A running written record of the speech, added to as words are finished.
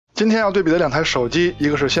今天要对比的两台手机，一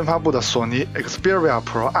个是新发布的索尼 Xperia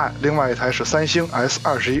Pro-I， 另外一台是三星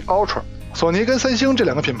S21 Ultra。索尼跟三星这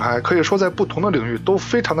两个品牌可以说在不同的领域都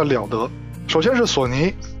非常的了得。首先是索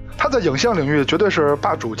尼，它在影像领域绝对是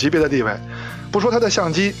霸主级别的地位，不说它的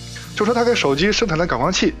相机，就说它给手机生产的感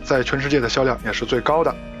光器在全世界的销量也是最高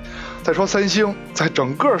的。再说三星，在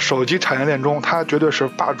整个手机产业链中，它绝对是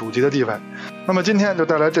霸主级的地位。那么今天就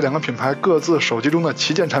带来这两个品牌各自手机中的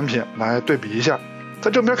旗舰产品来对比一下。在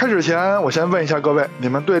正片开始前，我先问一下各位，你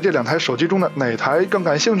们对这两台手机中的哪台更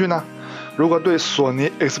感兴趣呢？如果对索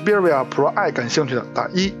尼 Xperia Pro-I 感兴趣的打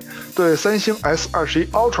1，对三星 S21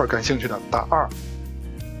 Ultra 感兴趣的打2。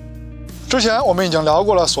之前我们已经聊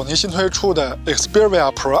过了索尼新推出的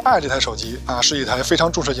Xperia Pro-I 这台手机是一台非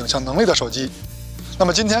常重视影像能力的手机。那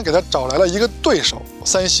么今天给它找来了一个对手，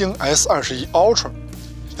三星 S21 Ultra，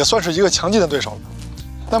 也算是一个强劲的对手了。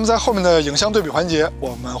那么在后面的影像对比环节，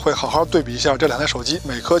我们会好好对比一下这两台手机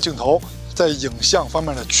每颗镜头在影像方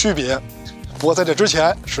面的区别。不过在这之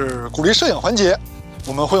前是鼓励摄影环节，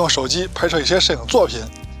我们会用手机拍摄一些摄影作品，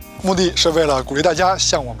目的是为了鼓励大家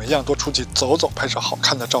像我们一样多出去走走，拍摄好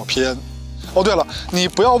看的照片。哦，对了，你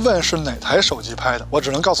不要问是哪台手机拍的，我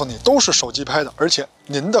只能告诉你都是手机拍的，而且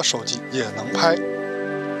您的手机也能拍。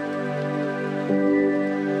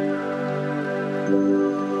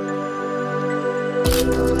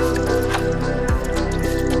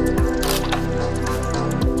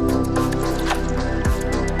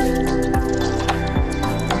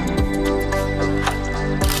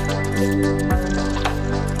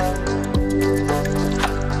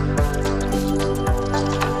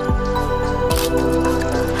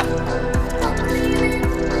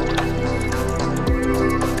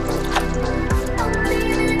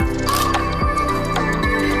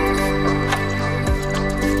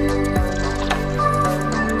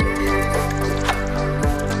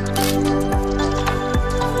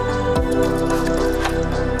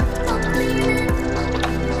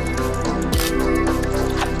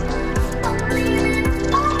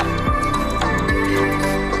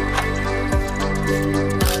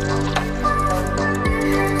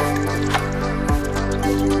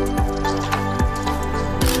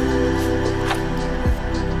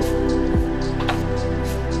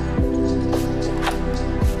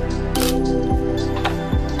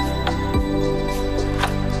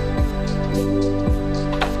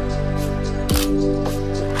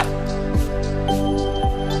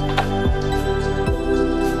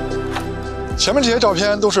前面这些照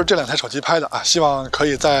片都是这两台手机拍的希望可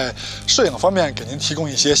以在摄影方面给您提供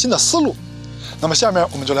一些新的思路。那么下面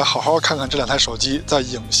我们就来好好看看这两台手机在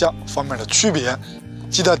影像方面的区别。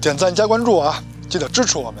记得点赞加关注记得支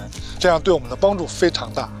持我们，这样对我们的帮助非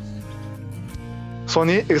常大。索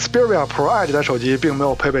尼 Xperia Pro-I 这台手机并没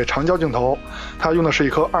有配备长焦镜头，它用的是一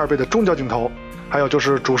颗2倍的中焦镜头，还有就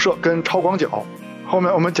是主摄跟超广角。后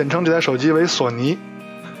面我们简称这台手机为索尼。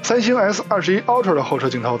三星 S21 Ultra 的后摄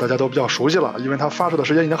镜头大家都比较熟悉了，因为它发射的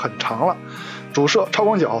时间已经很长了，主摄超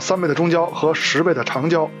广角3倍的中焦和10倍的长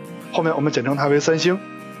焦，后面我们简称它为三星。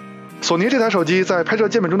索尼这台手机在拍摄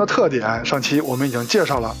界面中的特点，上期我们已经介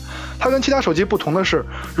绍了。它跟其他手机不同的是，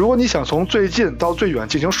如果你想从最近到最远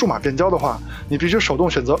进行数码变焦的话，你必须手动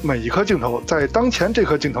选择每一颗镜头在当前这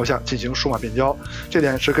颗镜头下进行数码变焦，这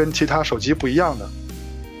点是跟其他手机不一样的。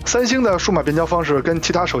三星的数码变焦方式跟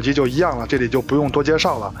其他手机就一样了，这里就不用多介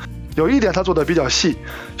绍了。有一点它做的比较细，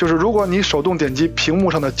就是如果你手动点击屏幕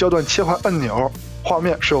上的焦段切换按钮，画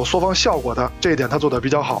面是有缩放效果的，这一点它做的比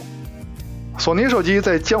较好。索尼手机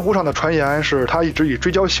在江湖上的传言是它一直以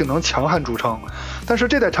追焦性能强悍著称，但是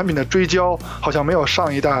这代产品的追焦好像没有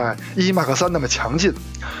上一代1 Mark 3那么强劲。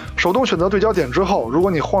手动选择对焦点之后，如果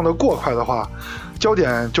你晃得过快的话，焦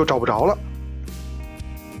点就找不着了。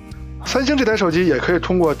三星这台手机也可以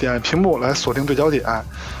通过点屏幕来锁定对焦点，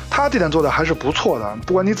它这点做的还是不错的，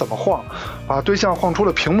不管你怎么晃，把对象晃出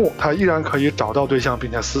了屏幕，它依然可以找到对象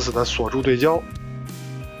并且死死的锁住对焦。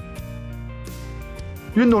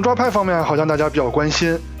运动抓拍方面好像大家比较关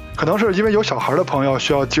心，可能是因为有小孩的朋友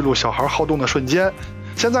需要记录小孩好动的瞬间，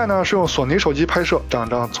现在呢是用索尼手机拍摄长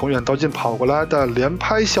长从远到近跑过来的连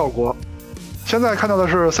拍效果。现在看到的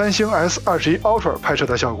是三星 S21 Ultra 拍摄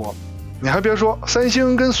的效果。你还别说，三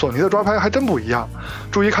星跟索尼的抓拍还真不一样。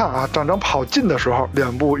注意看长长跑近的时候，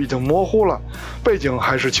脸部已经模糊了，背景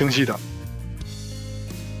还是清晰的。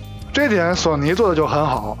这点索尼做的就很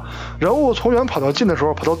好，人物从远跑到近的时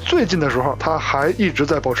候，跑到最近的时候，它还一直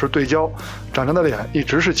在保持对焦，长长的脸一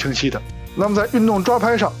直是清晰的。那么在运动抓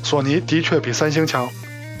拍上，索尼的确比三星强。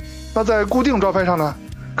那在固定抓拍上呢？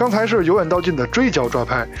刚才是由远到近的追焦抓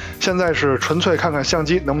拍，现在是纯粹看看相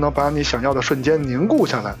机能不能把你想要的瞬间凝固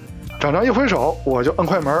下来。掌上一挥手，我就摁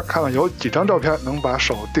快门，看看有几张照片能把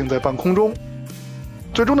手定在半空中。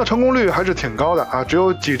最终的成功率还是挺高的啊，只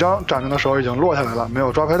有几张掌上的手已经落下来了，没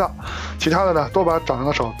有抓拍到，其他的呢都把掌上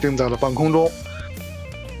的手定在了半空中。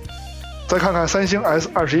再看看三星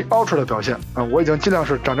S21 Ultra 的表现啊，我已经尽量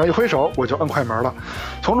是掌上一挥手我就摁快门了。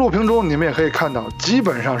从录屏中你们也可以看到，基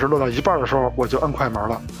本上是落到一半的时候我就摁快门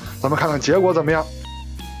了。咱们看看结果怎么样？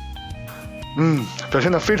表现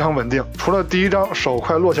得非常稳定，除了第一张手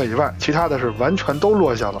快落下以外，其他的是完全都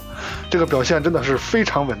落下了。这个表现真的是非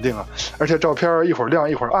常稳定啊，而且照片一会儿亮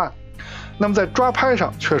一会儿暗。那么在抓拍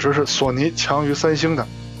上确实是索尼强于三星的。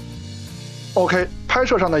OK， 拍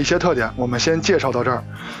摄上的一些特点我们先介绍到这儿。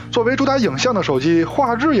作为主打影像的手机，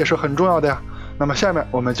画质也是很重要的呀。那么下面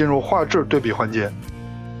我们进入画质对比环节。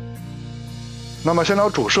那么先聊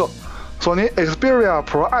主摄。索尼 Xperia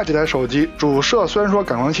Pro-I 这台手机主摄虽然说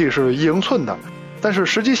感光器是1英寸的，但是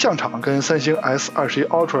实际像场跟三星 S21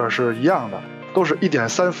 Ultra 是一样的，都是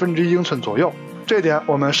1.3英寸左右。这点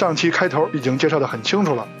我们上期开头已经介绍得很清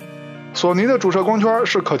楚了。索尼的主摄光圈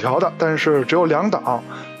是可调的，但是只有2档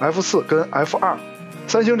F4 跟 F2，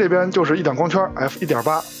 三星这边就是1档光圈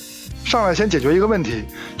F1.8。上来先解决一个问题，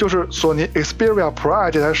就是索尼 Xperia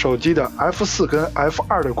Pro-I 这台手机的 F4 跟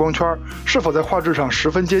F2 的光圈是否在画质上十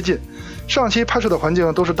分接近。上期拍摄的环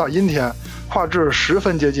境都是大阴天，画质十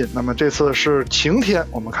分接近，那么这次是晴天，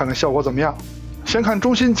我们看看效果怎么样。先看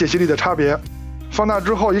中心解析力的差别，放大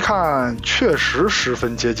之后一看确实十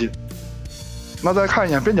分接近。那再看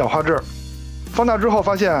一眼边角画质，放大之后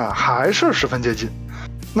发现还是十分接近。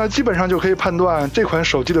那基本上就可以判断这款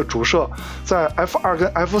手机的主摄在 F2 跟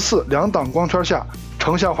F4 2档光圈下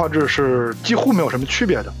成像画质是几乎没有什么区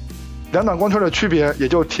别的。2档光圈的区别也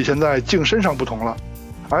就体现在镜身上不同了。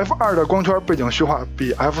F2 的光圈背景虚化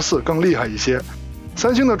比 F4 更厉害一些。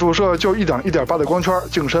三星的主摄就1档 1.8 的光圈，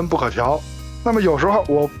镜身不可调。那么有时候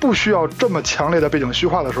我不需要这么强烈的背景虚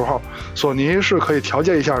化的时候，索尼是可以调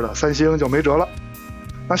节一下的，三星就没辙了。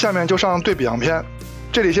那下面就上对比样片。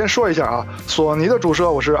这里先说一下啊，索尼的主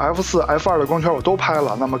摄我是 F4、F2 的光圈我都拍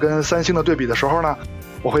了，那么跟三星的对比的时候呢，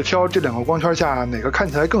我会挑这2个光圈下哪个看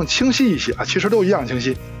起来更清晰一些啊，其实都一样清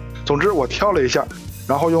晰。总之我挑了一下，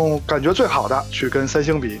然后用感觉最好的去跟三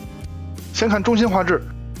星比。先看中心画质，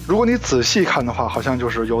如果你仔细看的话，好像就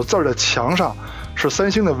是有字儿的墙上是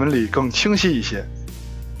三星的纹理更清晰一些。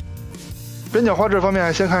边角画质方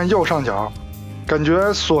面，先看右上角，感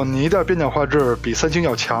觉索尼的边角画质比三星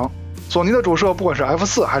要强。索尼的主摄不管是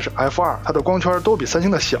F4 还是 F2， 它的光圈都比三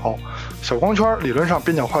星的小，小光圈理论上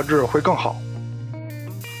边角画质会更好。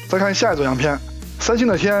再看下一组样片，三星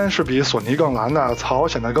的天是比索尼更蓝的，草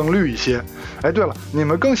显得更绿一些。哎，对了，你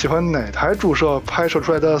们更喜欢哪台主摄拍摄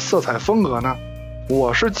出来的色彩风格呢？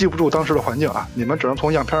我是记不住当时的环境啊，你们只能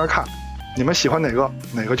从样片上看，你们喜欢哪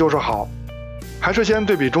个就是好。还是先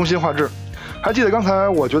对比中心画质，还记得刚才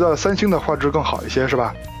我觉得三星的画质更好一些是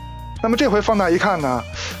吧？那么这回放大一看呢，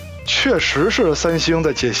确实是三星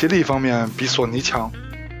在解析力方面比索尼强。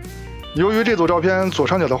由于这组照片左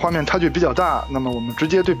上角的画面差距比较大，那么我们直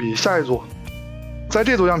接对比下一组。在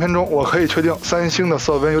这组样片中，我可以确定三星的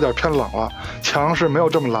色温有点偏冷了，墙是没有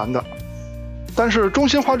这么蓝的。但是中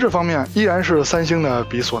心画质方面依然是三星的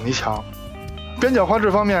比索尼强。边角画质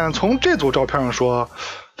方面，从这组照片上说，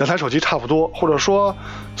两台手机差不多，或者说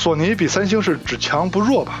索尼比三星是只强不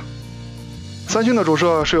弱吧。三星的主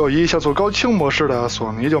摄是有1像素高清模式的，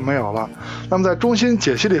索尼就没有了。那么在中心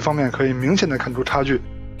解析力方面可以明显的看出差距，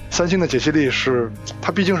三星的解析力是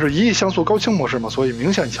它毕竟是1像素高清模式嘛，所以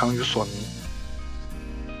明显强于索尼。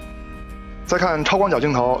再看超广角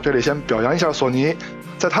镜头，这里先表扬一下索尼，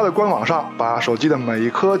在它的官网上把手机的每一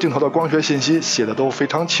颗镜头的光学信息写的都非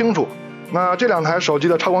常清楚。那这两台手机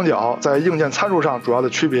的超广角在硬件参数上主要的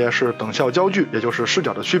区别是等效焦距，也就是视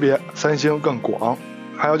角的区别，三星更广。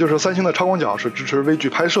还有就是三星的超广角是支持微距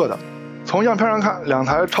拍摄的。从样片上看，两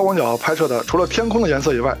台超广角拍摄的除了天空的颜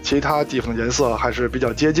色以外，其他地方的颜色还是比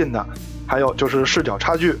较接近的。还有就是视角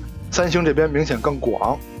差距，三星这边明显更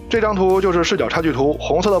广。这张图就是视角差距图，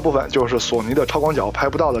红色的部分就是索尼的超广角拍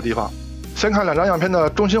不到的地方。先看两张样片的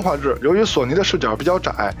中心画质，由于索尼的视角比较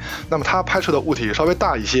窄，那么它拍摄的物体稍微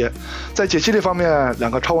大一些。在解析力方面，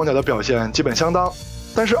两个超广角的表现基本相当，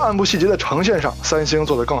但是暗部细节的呈现上，三星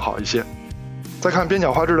做得更好一些。再看边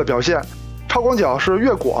角画质的表现，超广角是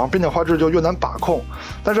越广，边角画质就越难把控。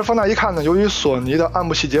但是放大一看呢，由于索尼的暗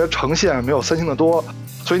部细节呈现没有三星的多，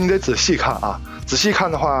所以你得仔细看啊。仔细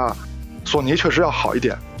看的话，索尼确实要好一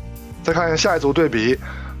点。再看下一组对比，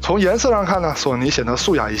从颜色上看呢，索尼显得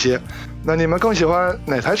素雅一些。那你们更喜欢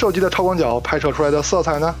哪台手机的超广角拍摄出来的色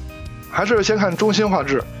彩呢？还是先看中心画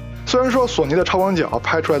质？虽然说索尼的超广角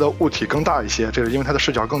拍出来的物体更大一些，这是因为它的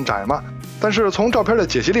视角更窄嘛，但是从照片的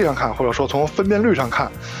解析力上看，或者说从分辨率上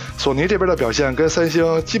看，索尼这边的表现跟三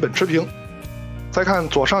星基本持平。再看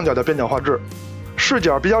左上角的边角画质，视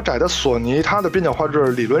角比较窄的索尼，它的边角画质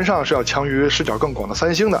理论上是要强于视角更广的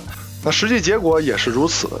三星的，那实际结果也是如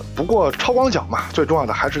此。不过超广角嘛，最重要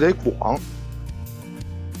的还是得广。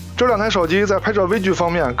这两台手机在拍摄微距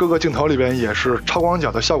方面，各个镜头里边也是超广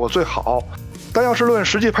角的效果最好。但要是论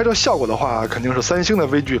实际拍摄效果的话，肯定是三星的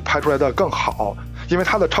微距拍出来的更好，因为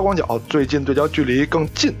它的超广角最近对焦距离更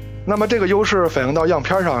近。那么这个优势反映到样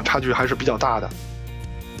片上，差距还是比较大的。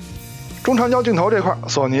中长焦镜头这块，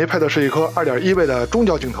索尼配的是一颗 2.1 倍的中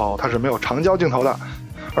焦镜头，它是没有长焦镜头的，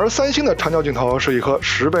而三星的长焦镜头是一颗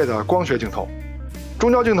10倍的光学镜头。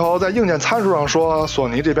中焦镜头在硬件参数上说，索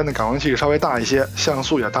尼这边的感光器稍微大一些，像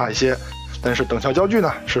素也大一些，但是等效焦距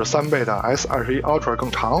呢是3倍的 S21 Ultra 更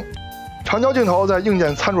长。长焦镜头在硬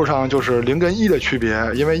件参数上就是0跟1的区别，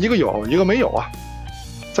因为一个有一个没有啊。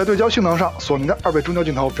在对焦性能上，索尼的2倍中焦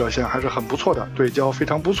镜头表现还是很不错的，对焦非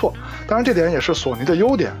常不错，当然这点也是索尼的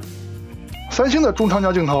优点。三星的中长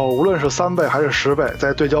焦镜头无论是3倍还是10倍，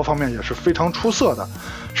在对焦方面也是非常出色的，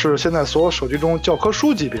是现在所有手机中教科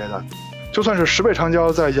书级别的。就算是10倍长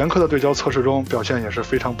焦，在严苛的对焦测试中表现也是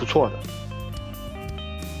非常不错的。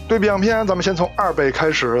对比样片，咱们先从2倍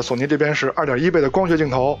开始，索尼这边是 2.1 倍的光学镜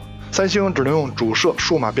头，三星只能用主摄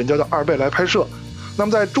数码变焦的2倍来拍摄。那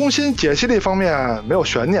么在中心解析力方面没有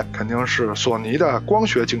悬念，肯定是索尼的光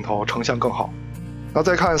学镜头成像更好。那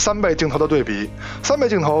再看3倍镜头的对比，3倍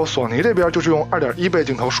镜头索尼这边就是用 2.1 倍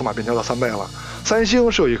镜头数码变焦的3倍了，三星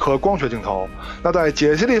是有一颗光学镜头。那在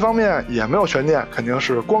解析力方面也没有悬念，肯定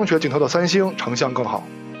是光学镜头的三星成像更好。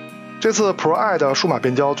这次 Pro-I 的数码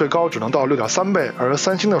变焦最高只能到 6.3 倍，而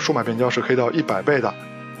三星的数码变焦是可以到100倍的。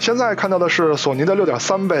现在看到的是索尼的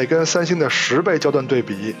 6.3 倍跟三星的10倍焦段对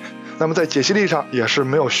比，那么在解析力上也是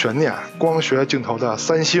没有悬念，光学镜头的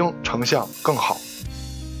三星成像更好。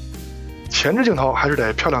前置镜头还是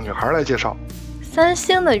得漂亮女孩来介绍。三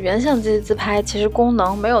星的原相机自拍其实功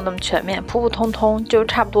能没有那么全面，普普通通就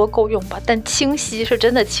差不多够用吧，但清晰是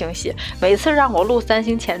真的清晰。每次让我录三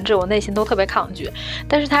星前置，我内心都特别抗拒，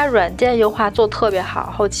但是它软件优化做特别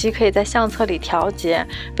好，后期可以在相册里调节，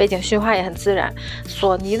背景虚化也很自然。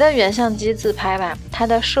索尼的原相机自拍吧，它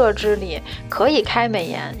的设置里可以开美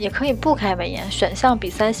颜，也可以不开美颜，选项比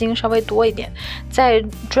三星稍微多一点。在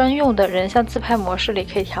专用的人像自拍模式里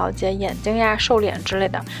可以调节眼睛呀、瘦脸之类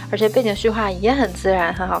的，而且背景虚化也很自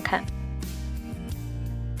然，很好看。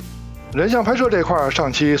人像拍摄这块，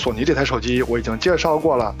上期索尼这台手机我已经介绍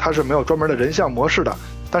过了，它是没有专门的人像模式的，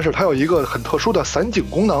但是它有一个很特殊的散景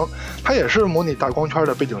功能，它也是模拟大光圈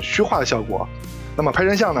的背景虚化的效果。那么拍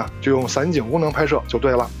人像呢，就用散景功能拍摄就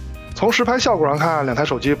对了。从实拍效果上看，两台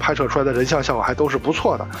手机拍摄出来的人像效果还都是不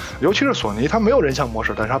错的，尤其是索尼，它没有人像模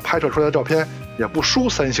式，但是它拍摄出来的照片也不输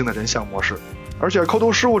三星的人像模式。而且抠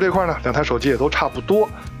图失误这块呢，两台手机也都差不多。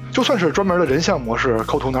就算是专门的人像模式，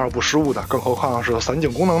抠图哪有不失误的，更何况是散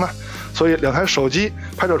景功能呢？所以两台手机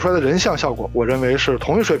拍摄出来的人像效果，我认为是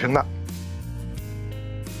同一水平的。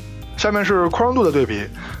下面是宽容度的对比，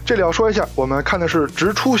这里要说一下，我们看的是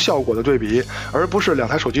直出效果的对比，而不是两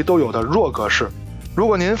台手机都有的弱格式。如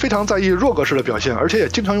果您非常在意弱格式的表现，而且也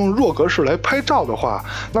经常用弱格式来拍照的话，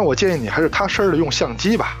那我建议你还是踏实的用相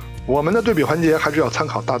机吧。我们的对比环节还是要参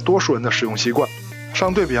考大多数人的使用习惯。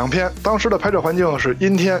上对比样片，当时的拍摄环境是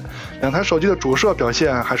阴天，两台手机的主摄表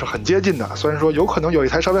现还是很接近的，虽然说有可能有一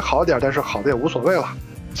台稍微好点，但是好的也无所谓了。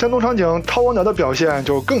相同场景超广角的表现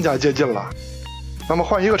就更加接近了。那么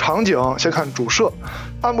换一个场景，先看主摄，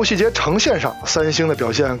暗部细节呈现上，三星的表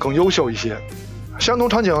现更优秀一些。相同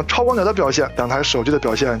场景超广角的表现，两台手机的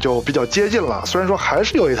表现就比较接近了，虽然说还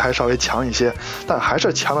是有一台稍微强一些，但还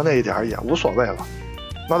是强的那一点也无所谓了。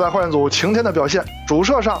那再换一组晴天的表现，主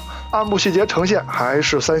摄上暗部细节呈现还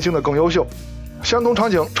是三星的更优秀。相同场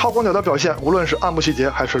景超广角的表现，无论是暗部细节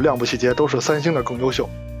还是亮部细节，都是三星的更优秀。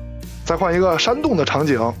再换一个山洞的场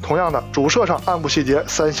景，同样的主摄上暗部细节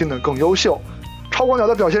三星的更优秀，超广角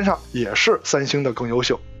的表现上也是三星的更优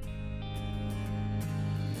秀。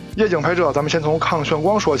夜景拍摄，咱们先从抗眩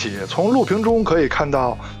光说起。从录屏中可以看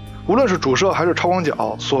到，无论是主摄还是超广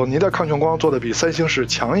角，索尼的抗眩光做的比三星是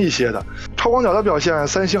强一些的。超广角的表现，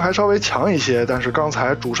三星还稍微强一些，但是刚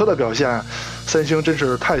才主摄的表现，三星真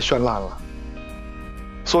是太绚烂了。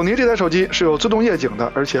索尼这台手机是有自动夜景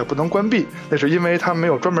的，而且不能关闭，那是因为它没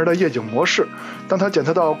有专门的夜景模式。当它检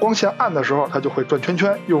测到光线暗的时候，它就会转圈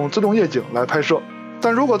圈，用自动夜景来拍摄。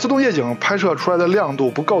但如果自动夜景拍摄出来的亮度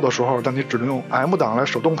不够的时候，那你只能用 M 档来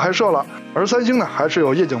手动拍摄了。而三星呢，还是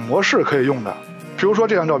有夜景模式可以用的。比如说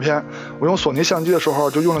这张照片，我用索尼相机的时候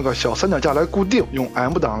就用了个小三脚架来固定，用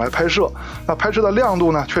M 档来拍摄。那拍摄的亮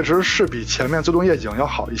度呢，确实是比前面自动夜景要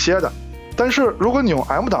好一些的。但是如果你用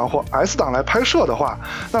M 档或 S 档来拍摄的话，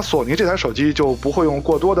那索尼这台手机就不会用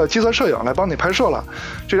过多的计算摄影来帮你拍摄了，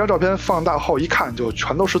这张照片放大后一看就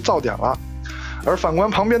全都是噪点了。而反观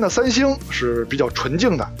旁边的三星是比较纯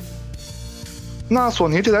净的。那索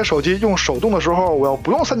尼这台手机用手动的时候，我要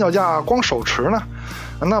不用三脚架，光手持呢，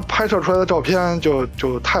那拍摄出来的照片就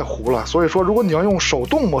太糊了。所以说，如果你要用手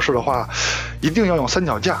动模式的话，一定要用三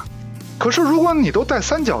脚架。可是如果你都带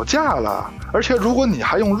三脚架了，而且如果你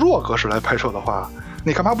还用RAW格式来拍摄的话，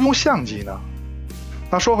你干嘛不用相机呢？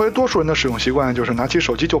那说回多数人的使用习惯，就是拿起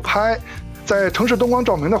手机就拍。在城市灯光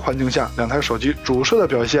照明的环境下，两台手机主摄的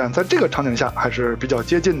表现在这个场景下还是比较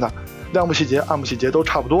接近的，亮部细节、暗部细节都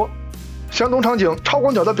差不多。相同场景，超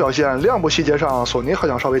广角的表现，亮部细节上索尼好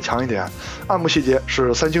像稍微强一点，暗部细节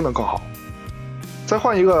是三星的更好。再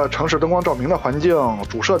换一个城市灯光照明的环境，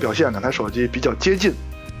主摄表现两台手机比较接近，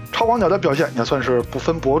超广角的表现也算是不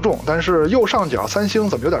分伯仲，但是右上角三星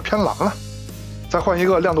怎么有点偏蓝了。再换一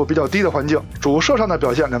个亮度比较低的环境，主摄上的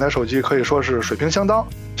表现两台手机可以说是水平相当。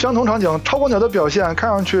相同场景，超广角的表现看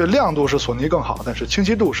上去亮度是索尼更好，但是清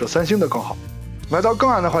晰度是三星的更好。来到更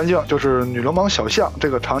暗的环境，就是女流氓小巷这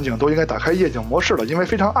个场景都应该打开夜景模式了，因为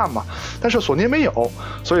非常暗嘛。但是索尼没有，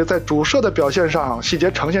所以在主摄的表现上、细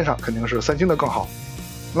节呈现上肯定是三星的更好。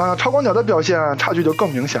那超广角的表现差距就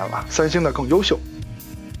更明显了，三星的更优秀。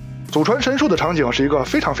祖传神树的场景是一个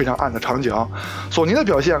非常暗的场景，索尼的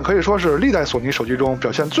表现可以说是历代索尼手机中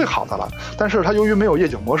表现最好的了，但是它由于没有夜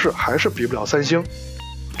景模式，还是比不了三星。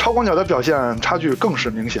超广角的表现差距更是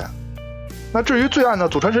明显。那至于最暗的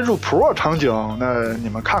祖传神树 Pro 场景，那你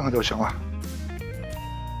们看看就行了。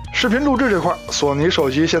视频录制这块，索尼手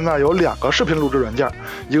机现在有2个视频录制软件，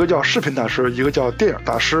一个叫视频大师，一个叫电影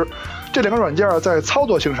大师。这2个软件在操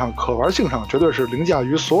作性上、可玩性上绝对是凌驾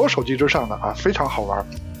于所有手机之上的啊，非常好玩，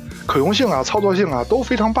可用性啊、操作性啊都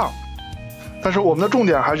非常棒。但是我们的重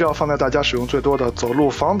点还是要放在大家使用最多的走路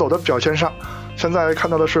防抖的表现上。现在看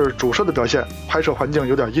到的是主摄的表现，拍摄环境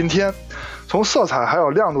有点阴天，从色彩还有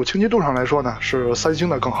亮度、清晰度上来说呢，是三星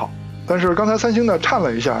的更好。但是刚才三星的颤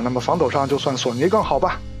了一下，那么防抖上就算索尼更好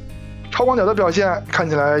吧。超广角的表现看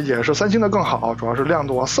起来也是三星的更好，主要是亮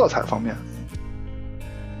度啊、色彩方面。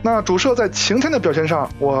那主摄在晴天的表现上，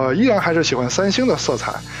我依然还是喜欢三星的色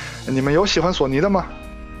彩。你们有喜欢索尼的吗？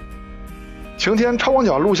晴天超广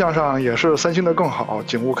角录像上也是三星的更好，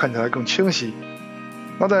景物看起来更清晰。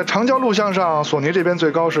那在长焦录像上，索尼这边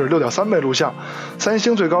最高是 6.3 倍录像，三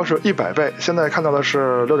星最高是100倍，现在看到的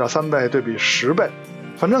是 6.3 倍对比10倍，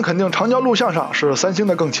反正肯定长焦录像上是三星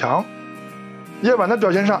的更强。夜晚的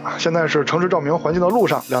表现上，现在是城市照明环境的路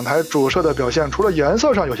上，两台主摄的表现除了颜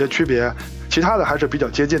色上有些区别，其他的还是比较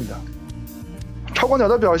接近的。超广角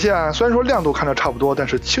的表现虽然说亮度看着差不多，但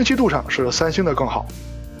是清晰度上是三星的更好。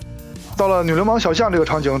到了女流氓小巷这个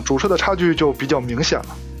场景，主摄的差距就比较明显了。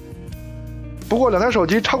不过两台手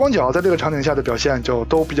机超广角在这个场景下的表现就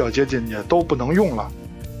都比较接近，也都不能用了。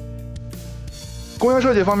公园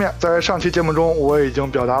设计方面，在上期节目中我已经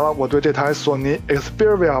表达了我对这台索尼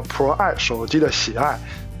Xperia Pro-I 手机的喜爱。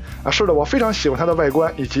是的，我非常喜欢它的外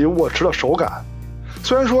观以及握持的手感。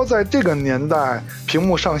虽然说在这个年代屏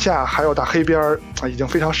幕上下还有大黑边已经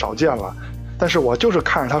非常少见了，但是我就是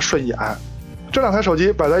看着它顺眼。这两台手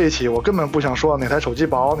机摆在一起，我根本不想说哪台手机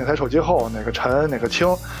薄，哪台手机厚，哪个沉，哪个轻。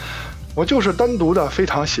我就是单独的非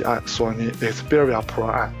常喜爱索尼 Xperia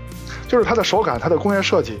Pro-I， 就是它的手感，它的工业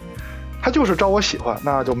设计，它就是招我喜欢，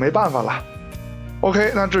那就没办法了。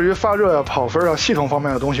OK， 那至于发热啊、跑分啊、系统方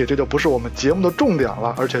面的东西，这就不是我们节目的重点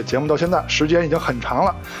了，而且节目到现在时间已经很长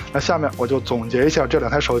了。那下面我就总结一下这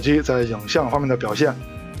两台手机在影像方面的表现。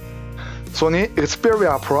索尼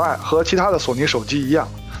Xperia Pro-I 和其他的索尼手机一样，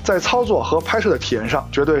在操作和拍摄的体验上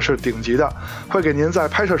绝对是顶级的，会给您在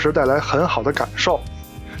拍摄时带来很好的感受。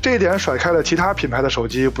这一点甩开了其他品牌的手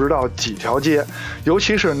机不知道几条街，尤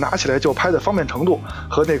其是拿起来就拍的方便程度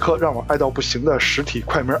和那颗让我爱到不行的实体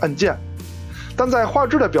快门按键。但在画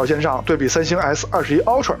质的表现上，对比三星S21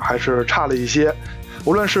 Ultra 还是差了一些，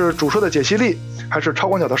无论是主摄的解析力，还是超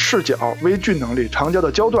广角的视角、微距能力、长焦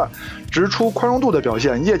的焦段、直出宽容度的表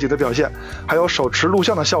现、夜景的表现，还有手持录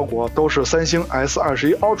像的效果，都是三星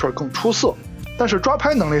S21 Ultra 更出色。但是抓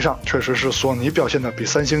拍能力上，确实是索尼表现的比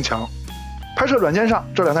三星强。拍摄软件上，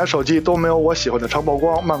这两台手机都没有我喜欢的长曝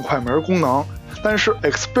光、慢快门功能，但是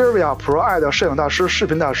Xperia Pro-I 的摄影大师、视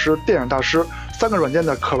频大师、电影大师3个软件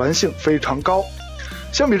的可玩性非常高。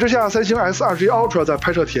相比之下，三星 S21 Ultra 在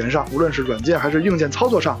拍摄体验上，无论是软件还是硬件操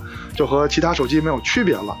作上，就和其他手机没有区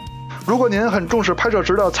别了。如果您很重视拍摄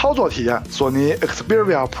时的操作体验，索尼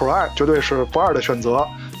Xperia Pro-I 绝对是不二的选择。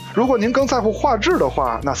如果您更在乎画质的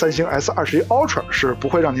话，那三星 S21 Ultra 是不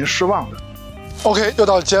会让您失望的。OK， 又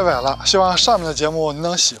到结尾了，希望上面的节目您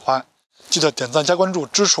能喜欢。记得点赞加关注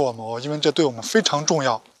支持我们哦，因为这对我们非常重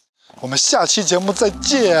要。我们下期节目再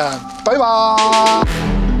见，拜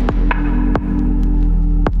拜。